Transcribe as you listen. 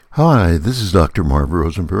Hi, this is Dr. Marv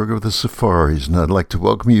Rosenberg of the Safaris, and I'd like to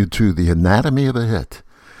welcome you to The Anatomy of a Hit,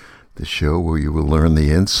 the show where you will learn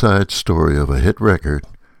the inside story of a hit record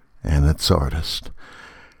and its artist.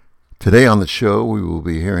 Today on the show, we will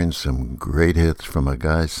be hearing some great hits from a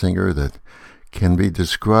guy singer that can be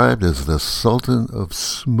described as the Sultan of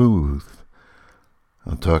Smooth.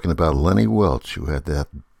 I'm talking about Lenny Welch, who had that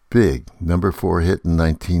big number 4 hit in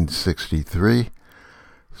 1963,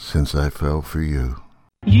 Since I Fell for You.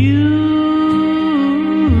 You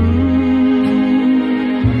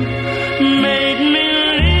made me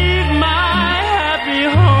leave my happy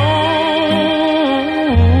home.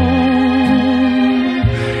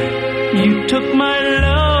 You took my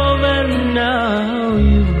love and now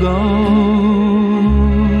you've gone.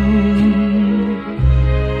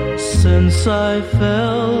 Since I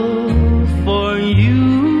fell for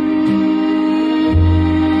you,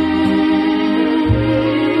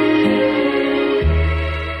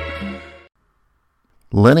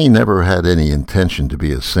 Lenny never had any intention to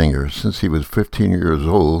be a singer. Since he was 15 years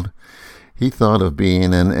old, he thought of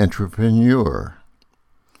being an entrepreneur,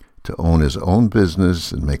 to own his own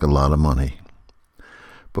business and make a lot of money.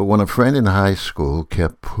 But when a friend in high school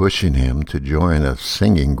kept pushing him to join a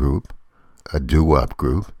singing group, a doo-wop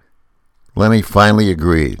group, Lenny finally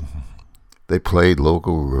agreed. They played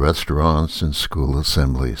local restaurants and school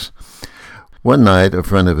assemblies. One night, a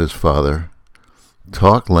friend of his father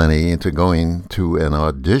talked Lenny into going to an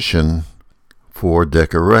audition for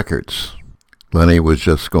Decca Records. Lenny was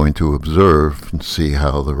just going to observe and see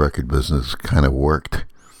how the record business kind of worked.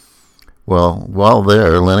 Well, while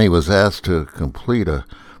there, Lenny was asked to complete a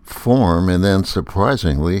form and then,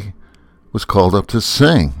 surprisingly, was called up to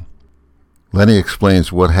sing. Lenny explains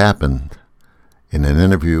what happened in an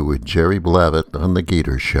interview with Jerry Blavat on The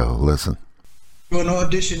Geeter Show. Listen. To an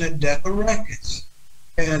audition at Decca Records.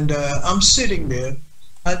 And I'm sitting there.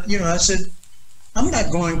 I said, I'm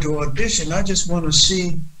not going to audition. I just want to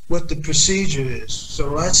see what the procedure is.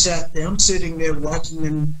 So I sat there. I'm sitting there watching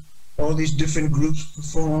them, all these different groups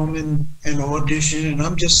perform and audition, and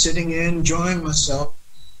I'm just sitting there enjoying myself.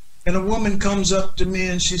 And a woman comes up to me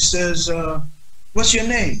and she says, what's your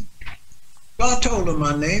name? Well, I told her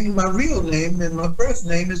my name. My real name and my birth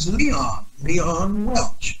name is Leon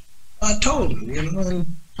Welch. I told her, and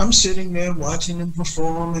I'm sitting there watching them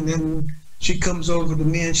perform, and then she comes over to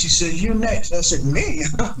me and she says, "You next." I said, "Me?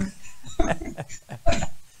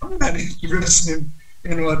 I'm not interested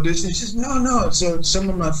in auditioning." She says, No. So some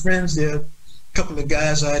of my friends there, a couple of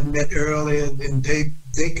guys I had met earlier, and they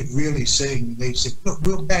could really sing. They said, "Look,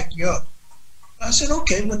 we'll back you up." I said,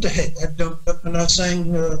 "Okay, what the heck?" I jumped up and I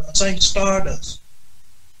sang Stardust.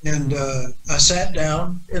 And I sat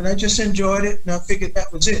down and I just enjoyed it, and I figured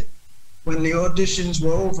that was it. When the auditions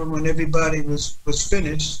were over, when everybody was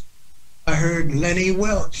finished, I heard Lenny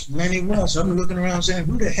Welch. I'm looking around saying,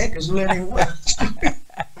 who the heck is Lenny Welch?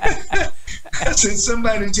 I said,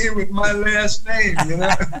 somebody's here with my last name,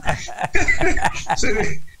 So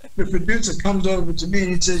the producer comes over to me and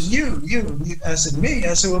he says, you. I said, me?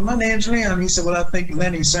 I said, well, my name's Leon. He said, well, I think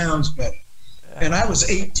Lenny sounds better. And I was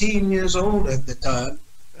 18 years old at the time.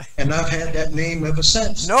 And I've had that name ever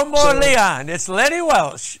since. No more Leon. It's Lenny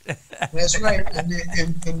Welch. That's right.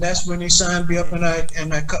 And that's when he signed me up, and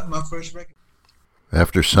I cut my first record.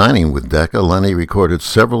 After signing with Decca, Lenny recorded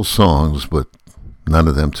several songs, but none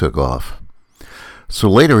of them took off. So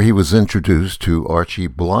later he was introduced to Archie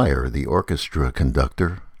Bleyer, the orchestra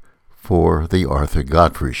conductor for the Arthur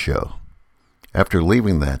Godfrey Show. After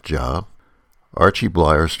leaving that job, Archie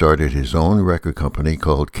Bleyer started his own record company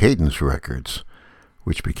called Cadence Records,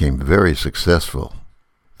 which became very successful.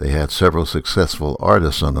 They had several successful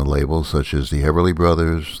artists on the label, such as the Everly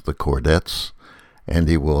Brothers, the Chordettes,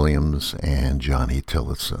 Andy Williams, and Johnny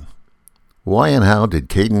Tillotson. Why and how did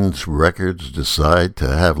Cadence Records decide to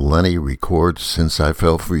have Lenny record Since I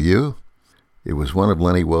Fell for You? It was one of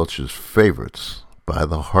Lenny Welch's favorites by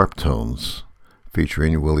the Harptones,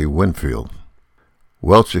 featuring Willie Winfield.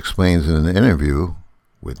 Welch explains in an interview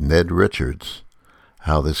with Ned Richards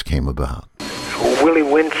how this came about. Willie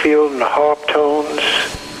Winfield and the Harptones.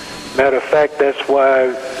 Matter of fact, that's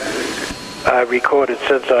why I recorded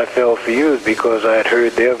Since I Fell for You, because I had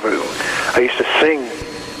heard their group. I used to sing,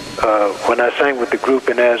 when I sang with the group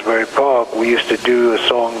in Asbury Park, we used to do a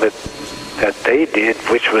song that they did,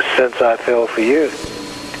 which was Since I Fell for You.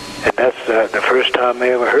 And that's the first time I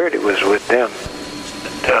ever heard it was with them.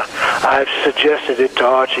 I've suggested it to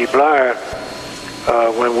Archie Bleyer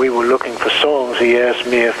when we were looking for songs. He asked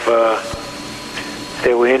me if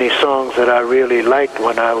there were any songs that I really liked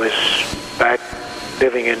when I was back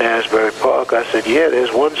living in Asbury Park. I said, yeah,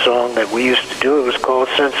 there's one song that we used to do. It was called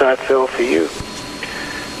Since I Fell for You.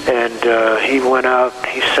 And he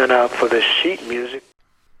sent out for the sheet music.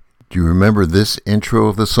 Do you remember this intro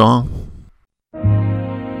of the song?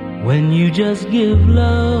 When you just give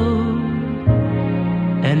love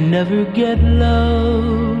and never get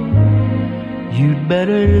love, you'd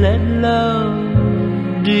better let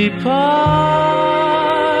love depart.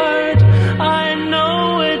 I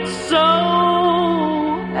know it's so,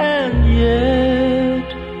 and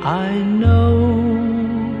yet I know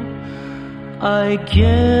I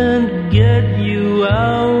can't get you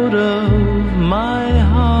out of my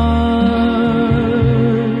heart.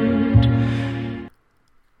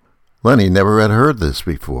 Lenny never had heard this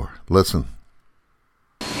before. Listen.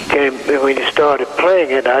 When he started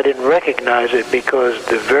playing it, I didn't recognize it because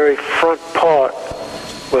the very front part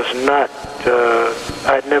was not,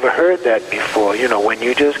 I'd never heard that before. You know, when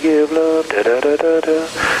you just give love, da-da-da-da-da.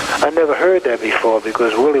 I never heard that before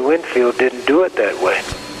because Willie Winfield didn't do it that way.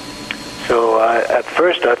 So at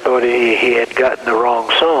first I thought he had gotten the wrong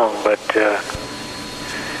song, but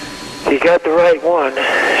he got the right one,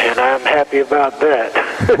 and I'm happy about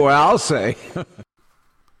that. Boy, I'll say.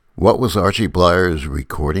 What was Archie Blier's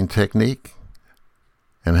recording technique?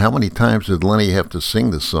 And how many times did Lenny have to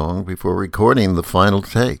sing the song before recording the final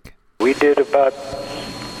take? We did about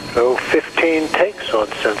 15 takes on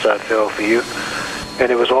Since I Fell For You,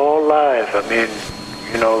 and it was all live. I mean,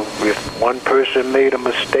 you know, if one person made a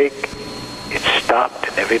mistake, it stopped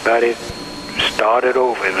and everybody started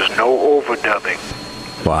over. There was no overdubbing.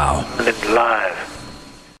 Wow. And it's live.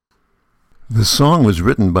 The song was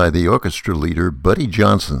written by the orchestra leader Buddy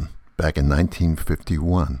Johnson back in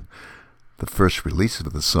 1951. The first release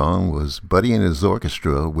of the song was Buddy and his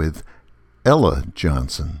orchestra with Ella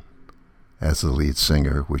Johnson as the lead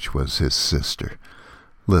singer, which was his sister.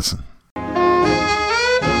 Listen.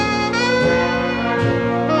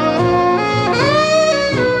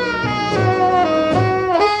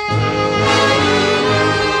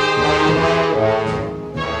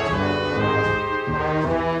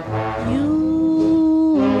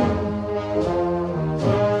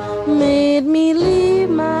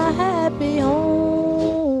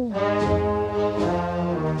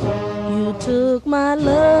 My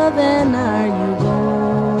love, and are you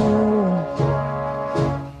gone?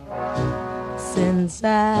 Since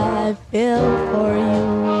I fell for you.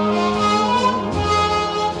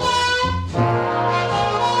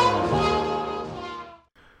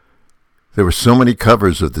 There were so many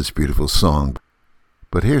covers of this beautiful song,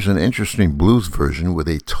 but here's an interesting blues version with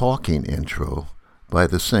a talking intro by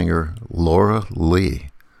the singer Laura Lee.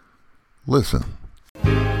 Listen.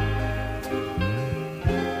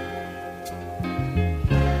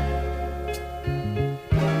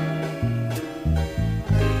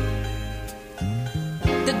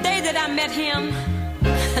 Him,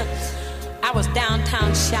 I was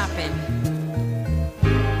downtown shopping.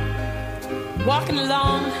 Walking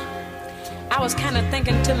along, I was kind of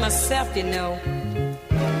thinking to myself, you know.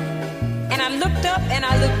 And I looked up and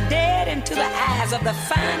I looked dead into the eyes of the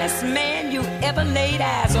finest man you ever laid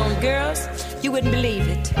eyes on. Girls, you wouldn't believe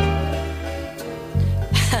it.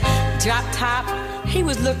 Drop top, he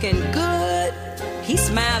was looking good. He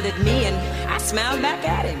smiled at me and I smiled back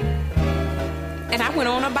at him. And I went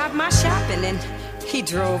on about my shopping, and he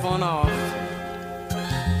drove on off.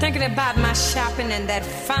 Thinking about my shopping and that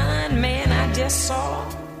fine man I just saw.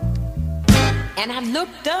 And I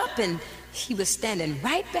looked up, and he was standing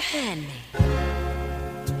right behind me.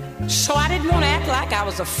 So I didn't want to act like I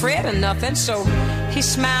was afraid or nothing, so he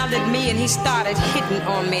smiled at me, and he started hitting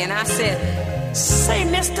on me. And I said, "Say,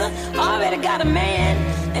 mister, I already got a man,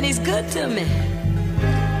 and he's good to me."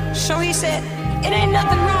 So he said, "It ain't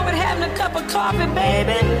nothing wrong with having a cup of coffee,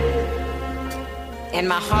 baby." And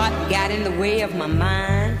my heart got in the way of my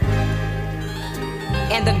mind.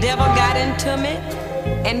 And the devil got into me.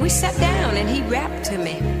 And we sat down and he rapped to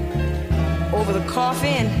me over the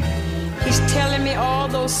coffee. And he's telling me all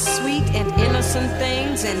those sweet and innocent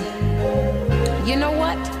things. And you know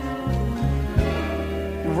what?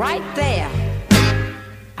 Right there,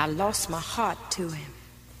 I lost my heart to him.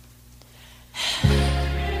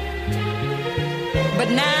 But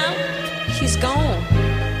now, he's gone.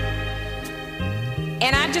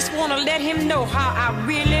 And I just want to let him know how I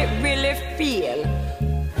really, really feel.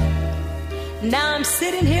 Now I'm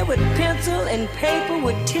sitting here with pencil and paper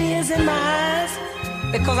with tears in my eyes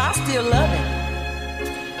because I still love him.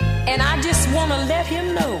 And I just want to let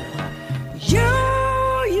him know, you,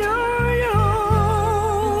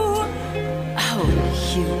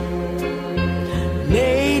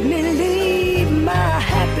 made me leave my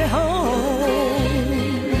happy home.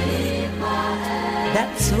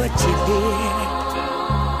 That's what you did.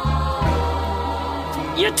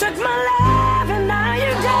 You took my love and now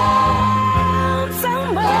you're gone.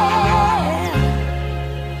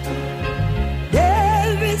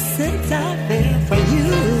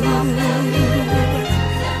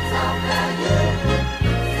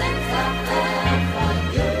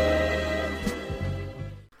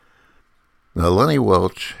 Now, Lenny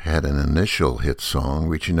Welch had an initial hit song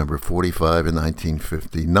reaching number 45 in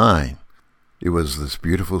 1959. It was this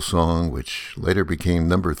beautiful song which later became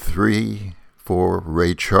number 3 for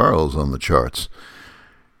Ray Charles on the charts.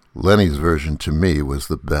 Lenny's version, to me, was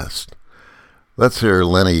the best. Let's hear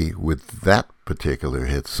Lenny with that particular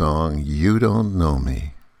hit song, You Don't Know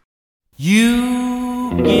Me.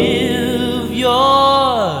 You give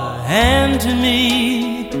your hand to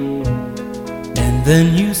me, and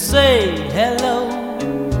then you say hello,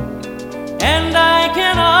 and I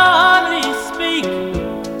can hardly speak.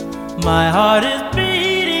 My heart is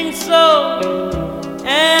beating so,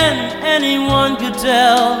 and anyone could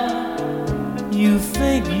tell. You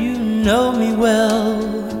think you know me well,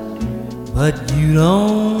 but you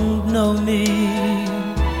don't know me.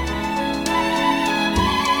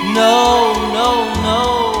 No, no, no,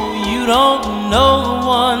 you don't know the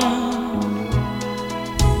one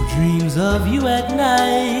who dreams of you at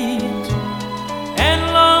night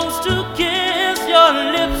and longs to kiss your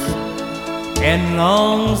lips and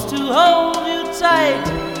longs to hold you tight.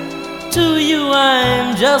 To you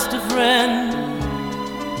I'm just a friend,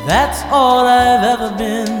 that's all I've ever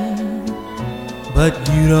been, but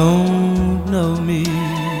you don't know me.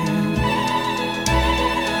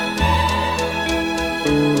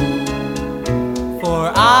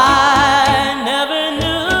 For I never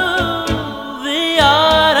knew the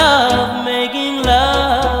art of making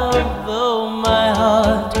love, though my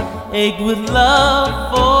heart ached with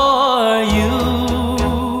love for you.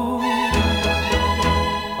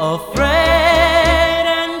 Afraid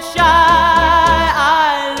and shy,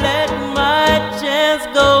 I let my chance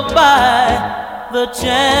go by, the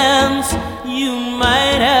chance you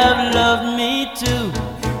might have loved me too.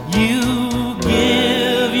 You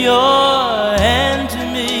give your hand to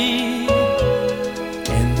me,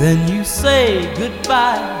 and then you say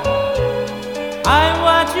goodbye. I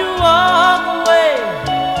watch you walk away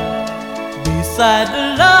beside the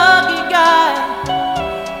lucky guy,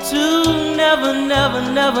 to never, never,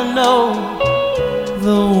 never know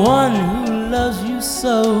the one who loves you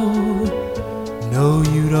so. No,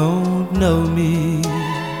 you don't know me.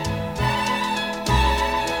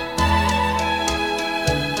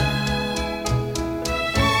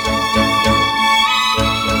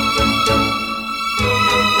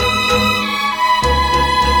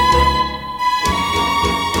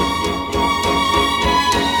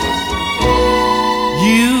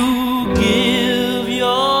 You give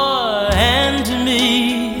your hand to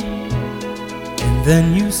me, and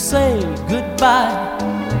then you say goodbye.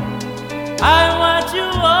 I watch you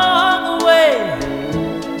walk away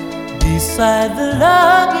beside the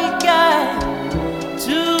lucky guy,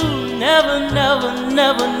 to never, never,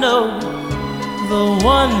 never know the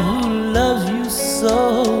one who loves you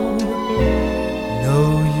so. No,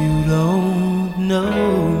 you don't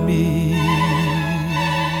know me.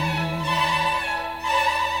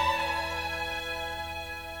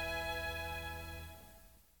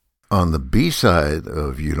 On the B-side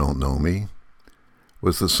of You Don't Know Me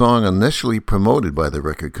was the song initially promoted by the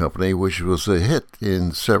record company, which was a hit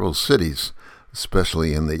in several cities,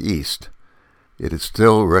 especially in the East. It is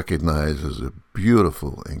still recognized as a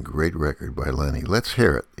beautiful and great record by Lenny. Let's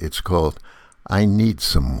hear it. It's called I Need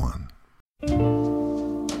Someone.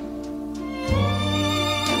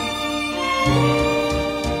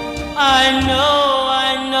 I know,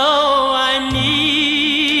 I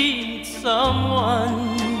need someone.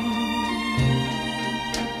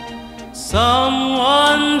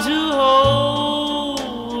 Someone to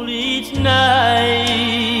hold each night,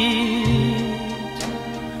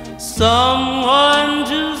 someone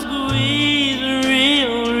to squeeze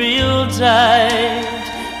real, real tight.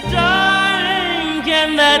 Darling,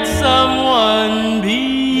 can that someone be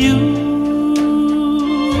you?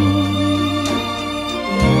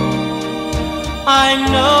 I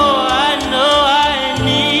know, I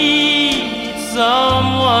need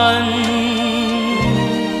someone.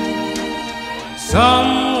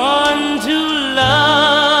 Someone to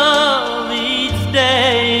love each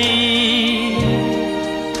day,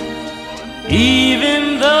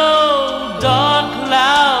 even though dark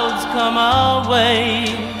clouds come our way.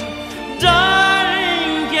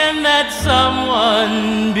 Darling, can that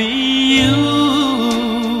someone be you?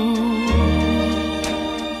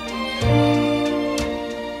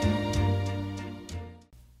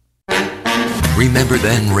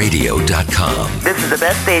 RememberThenRadio.com. This is the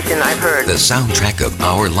best station I've heard. The soundtrack of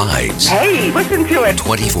our lives. Hey, listen to it.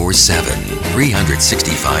 24/7,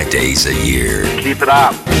 365 days a year. Keep it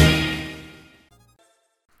up.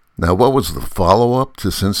 Now, what was the follow-up to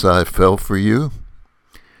Since I Fell For You?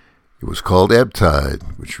 It was called Ebb Tide,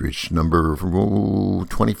 which reached number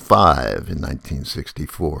 25 in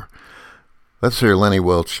 1964. Let's hear Lenny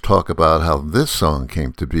Welch talk about how this song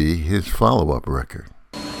came to be his follow-up record.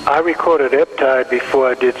 I recorded Eptide before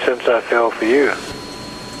I did Since I Fell for You.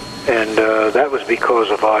 And that was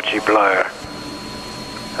because of Archie Blyer.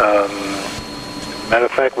 Matter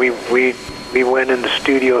of fact, we went in the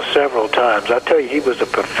studio several times. I tell you, he was a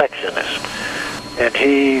perfectionist. And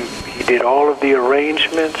he did all of the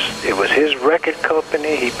arrangements. It was his record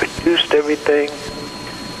company. He produced everything.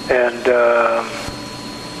 And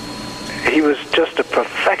he was just a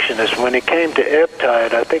perfectionist. When it came to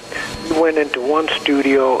Eptide, I think we went into one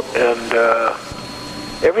studio and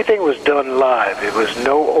everything was done live. It was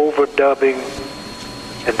no overdubbing,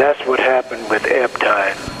 and that's what happened with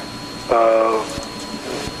Eptide.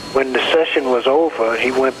 When the session was over,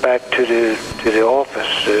 he went back to the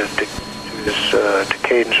office to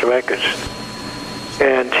Cadence Records,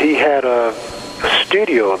 and he had a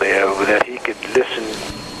studio there that he could listen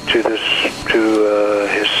to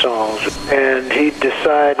his songs, and he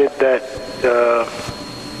decided that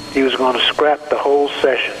he was going to scrap the whole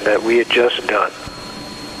session that we had just done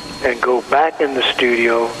and go back in the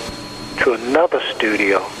studio to another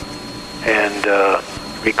studio and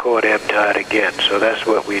record Eptide again. So that's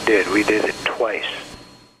what we did. We did it twice.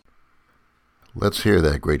 Let's hear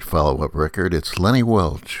that great follow-up record. It's Lenny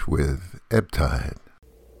Welch with Eptide.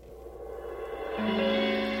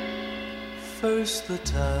 First the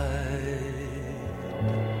tide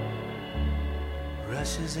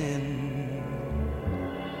rushes in,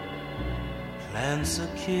 plants a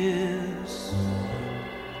kiss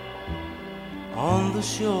on the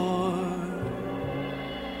shore,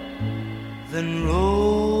 then rolls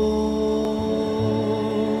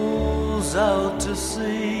out to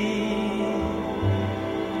sea,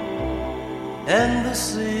 and the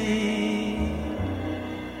sea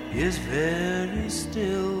is very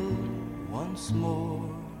still once more.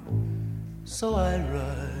 So I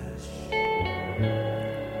rush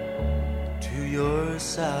to your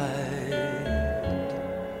side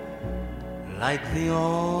like the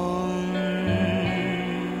oncoming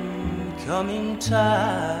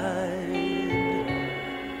tide,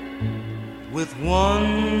 with one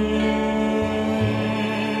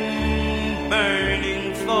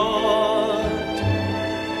burning thought: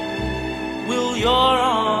 will your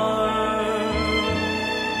arms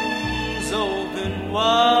open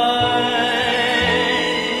wide?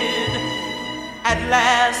 At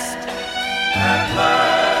last,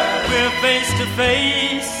 we're face to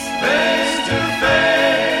face,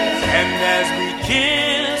 and as we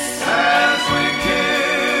kiss,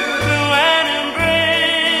 through an embrace,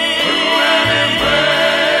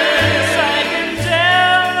 I can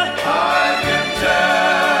tell,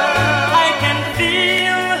 I can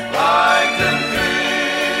feel,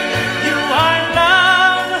 you are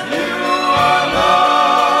love,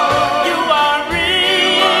 you are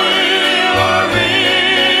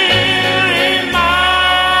really mine.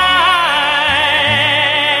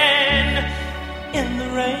 In the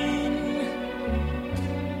rain,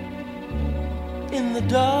 in the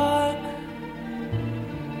dark,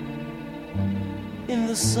 in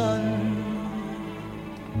the sun,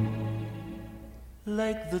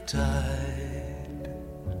 like the tide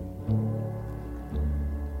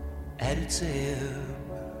at its ebb,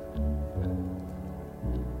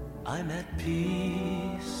 I'm at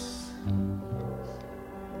peace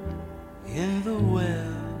in the web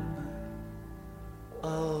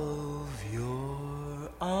of your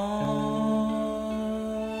arms.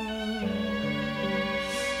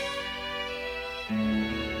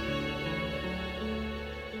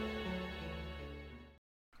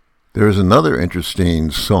 There is another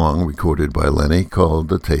interesting song recorded by Lenny called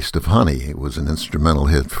The Taste of Honey. It was an instrumental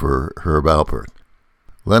hit for Herb Alpert.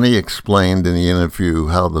 Lenny explained in the interview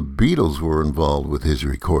how the Beatles were involved with his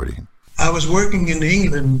recording. I was working in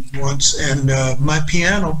England once, and my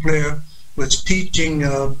piano player was teaching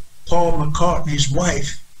Paul McCartney's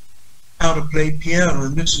wife how to play piano,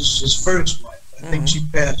 and this is his first wife. I think she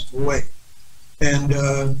passed away. And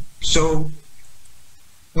so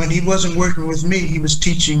when he wasn't working with me, he was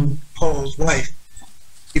teaching Paul's wife,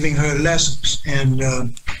 giving her lessons. And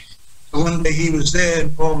one day he was there,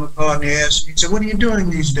 and Paul McCartney asked me, he said, "What are you doing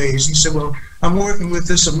these days?" He said, "Well, I'm working with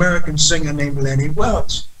this American singer named Lenny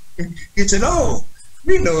Welch." He said, "Oh,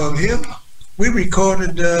 we know of him. We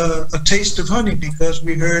recorded A Taste of Honey because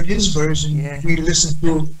we heard his version. Yeah. We listened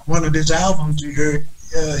to one of his albums, we heard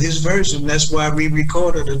his version. That's why we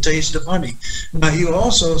recorded A Taste of Honey." Now, he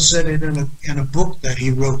also said it in a book that he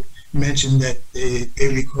wrote, mentioned that they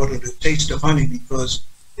recorded A Taste of Honey because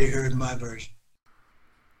they heard my version.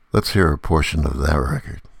 Let's hear a portion of that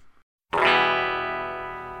record.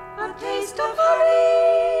 A taste of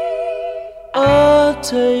honey. A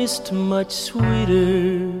taste much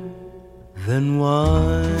sweeter than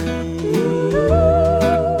wine.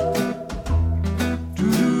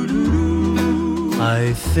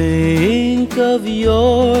 I think of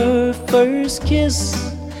your first kiss,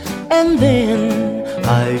 and then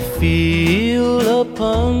I feel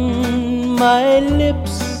upon my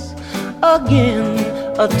lips again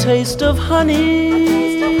a taste of honey,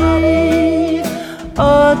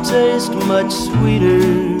 a taste much sweeter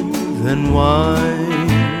than wine.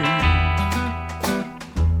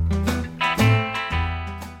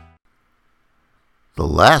 The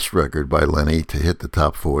last record by Lenny to hit the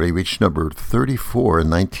top 40 reached number 34 in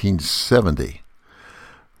 1970.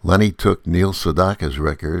 Lenny took Neil Sedaka's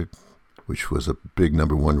record, which was a big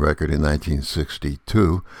number one record in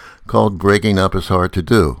 1962, called Breaking Up Is Hard to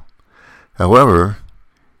Do. However,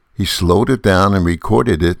 he slowed it down and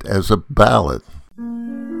recorded it as a ballad.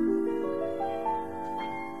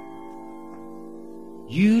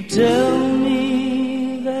 You tell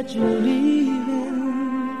me that you're leaving,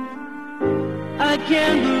 I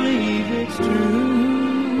can't believe it's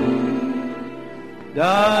true.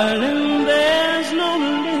 Darling, there's no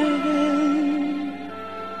living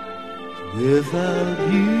without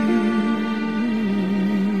you.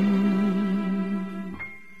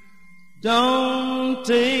 Don't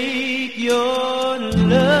take your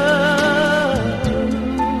love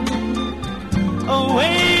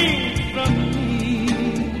away from me.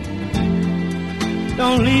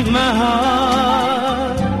 Don't leave my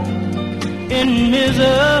heart in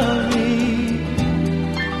misery.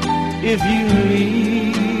 If you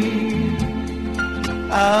leave,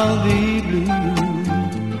 I'll be blue.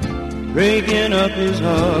 Breaking up is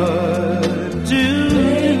hard to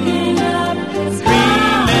remember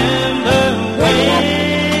when.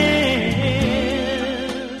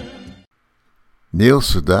 Neil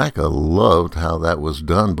Sedaka loved how that was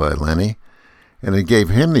done by Lenny, and it gave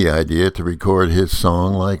him the idea to record his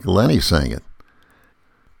song like Lenny sang it.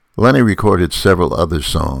 Lenny recorded several other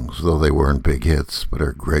songs, though they weren't big hits, but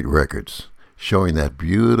are great records, showing that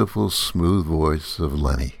beautiful, smooth voice of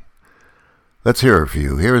Lenny. Let's hear a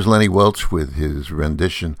few. Here is Lenny Welch with his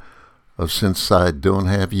rendition of Since I Don't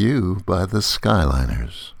Have You by the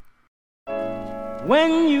Skyliners.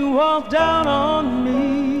 When you walked out on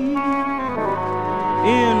me,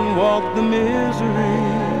 in walked the misery,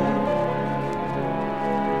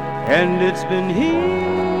 and it's been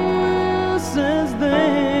here since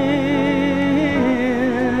then.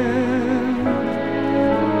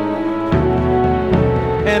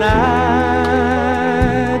 And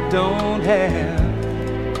I don't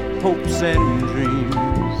have hopes and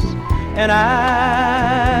dreams, and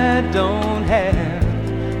I don't have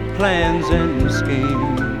plans and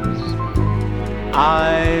schemes.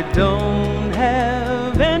 I don't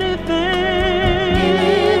have anything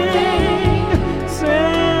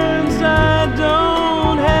since I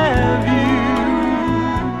don't have you.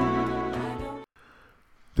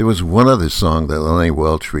 There was one other song that Lenny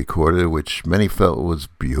Welch recorded which many felt was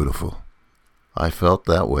beautiful. I felt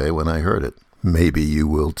that way when I heard it. Maybe you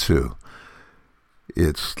will too.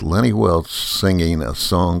 It's Lenny Welch singing a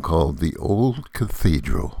song called The Old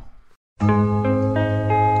Cathedral.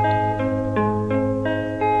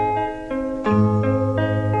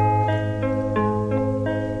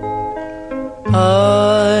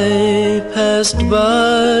 I passed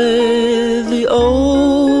by the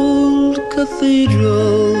old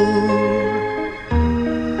cathedral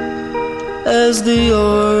as the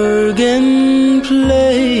organ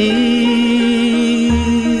played,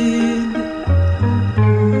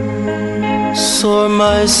 saw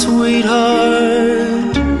my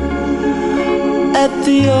sweetheart at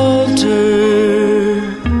the altar,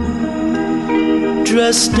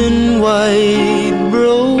 dressed in white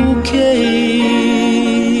brocade.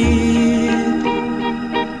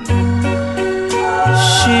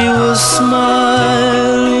 She was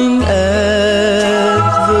smiling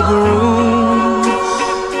at the groom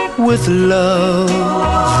with love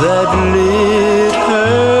that lit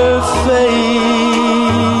her face.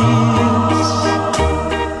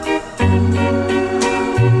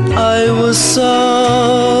 I was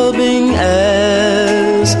sobbing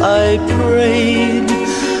as I prayed,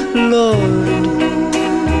 Lord,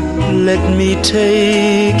 let me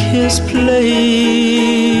take his place.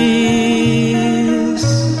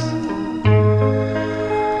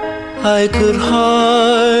 I could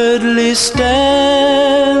hardly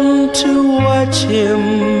stand to watch him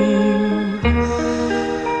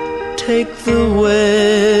take the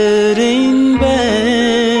wedding band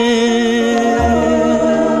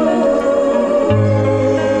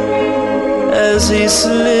as he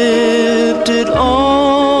slipped it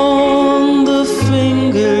on the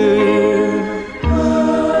finger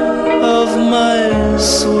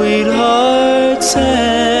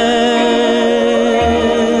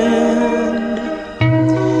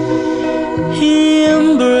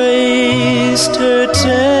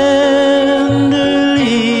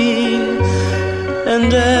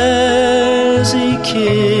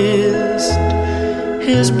kissed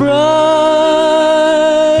his bride.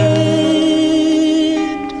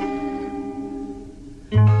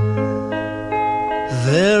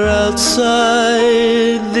 There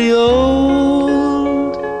outside the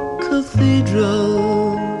old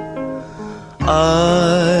cathedral,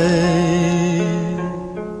 I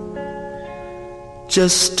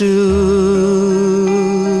just stood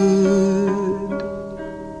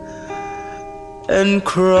and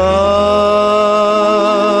cried.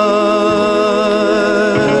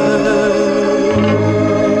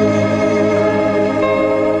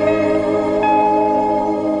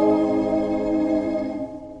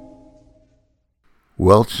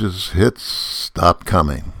 Welch's hits stopped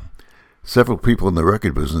coming. Several people in the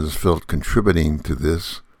record business felt contributing to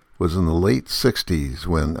this was in the late 60s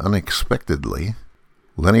when, unexpectedly,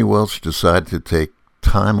 Lenny Welch decided to take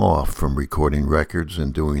time off from recording records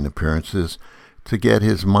and doing appearances to get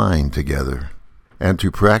his mind together and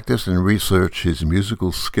to practice and research his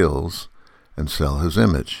musical skills and sell his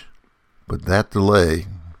image. But that delay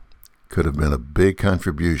could have been a big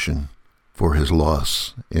contribution for his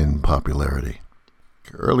loss in popularity.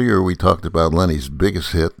 Earlier we talked about Lenny's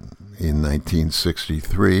biggest hit in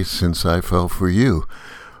 1963, Since I Fell For You.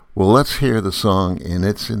 Well, let's hear the song in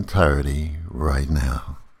its entirety right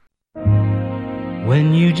now.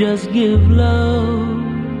 When you just give love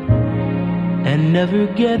and never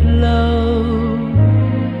get love,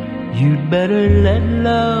 you'd better let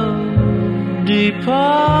love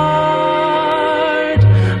depart.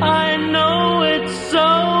 I know it's so,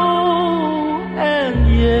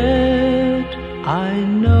 and yet I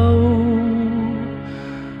know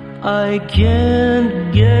I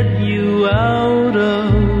can't get you out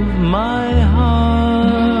of my heart.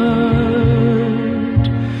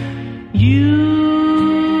 You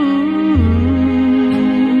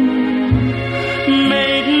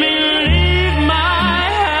made me leave my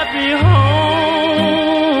happy home.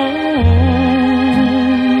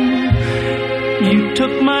 You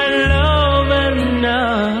took my love and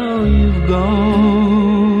now you've gone.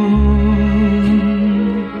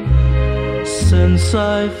 Since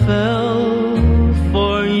I fell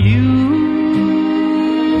for you,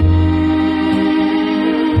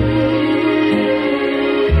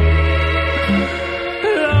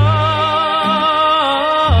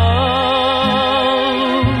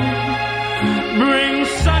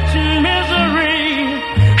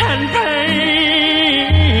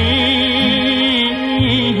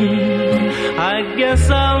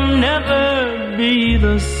 I'll never be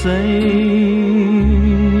the same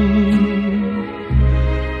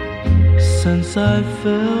since I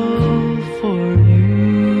fell for you.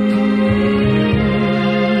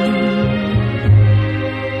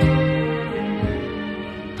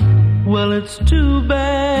 Well, it's too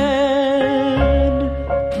bad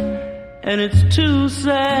and it's too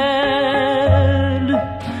sad,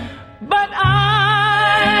 but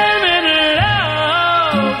I'm in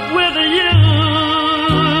love with you.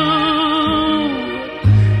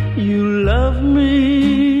 You love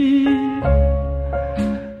me,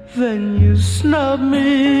 then you snub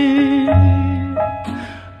me,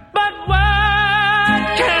 but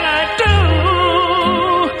what can I do?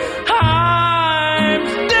 I'm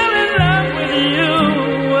still in love with you.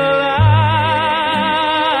 Well, I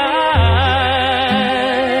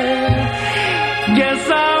guess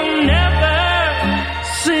I'll never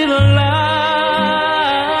see the light.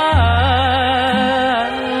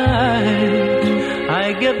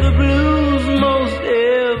 I get the blues most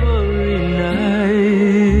every night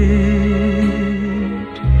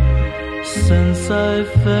since I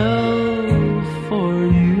fell for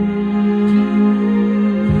you.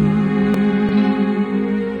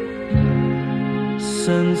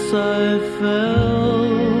 Since I fell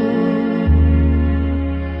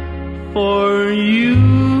for you.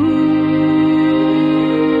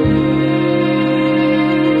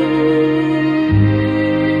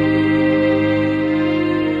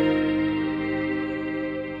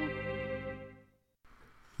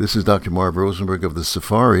 This is Dr. Marv Rosenberg of the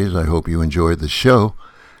Safaris. I hope you enjoyed the show.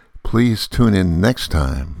 Please tune in next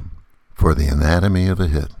time for the Anatomy of a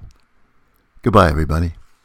Hit. Goodbye, everybody.